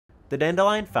The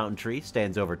Dandelion Fountain tree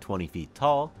stands over 20 feet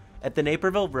tall at the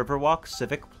Naperville Riverwalk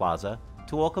Civic Plaza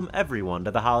to welcome everyone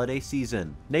to the holiday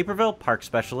season. Naperville Park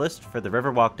Specialist for the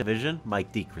Riverwalk Division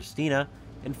Mike DiCristina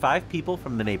and 5 people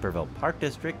from the Naperville Park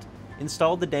District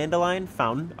installed the Dandelion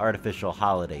Fountain artificial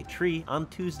holiday tree on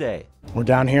Tuesday. We're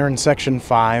down here in Section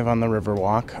 5 on the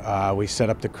Riverwalk. We set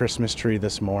up the Christmas tree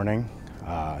this morning.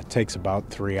 It takes about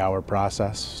a 3-hour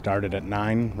process. Started at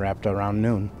 9, wrapped around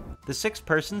noon. The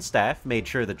 6-person staff made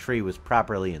sure the tree was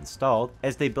properly installed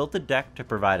as they built the deck to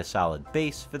provide a solid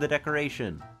base for the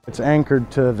decoration. It's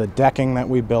anchored to the decking that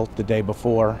we built the day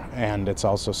before, and it's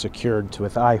also secured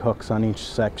with eye hooks on each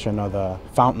section of the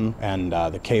fountain, and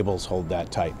the cables hold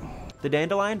that tight. The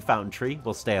Dandelion Fountain tree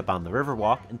will stay up on the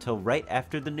Riverwalk until right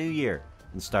after the new year,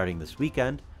 and starting this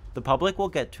weekend, the public will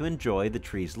get to enjoy the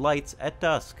tree's lights at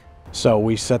dusk. So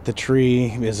we set the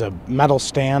tree is a metal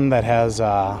stand that has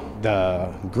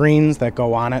the greens that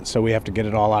go on it, so we have to get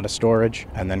it all out of storage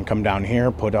and then come down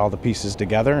here, put all the pieces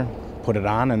together, put it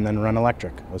on, and then run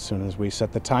electric. As soon as we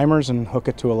set the timers and hook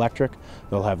it to electric,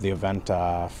 they'll have the event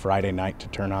Friday night to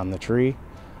turn on the tree,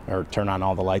 or turn on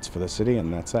all the lights for the city,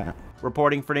 and that's that.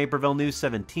 Reporting for Naperville News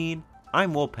 17,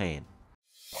 I'm Will Payne.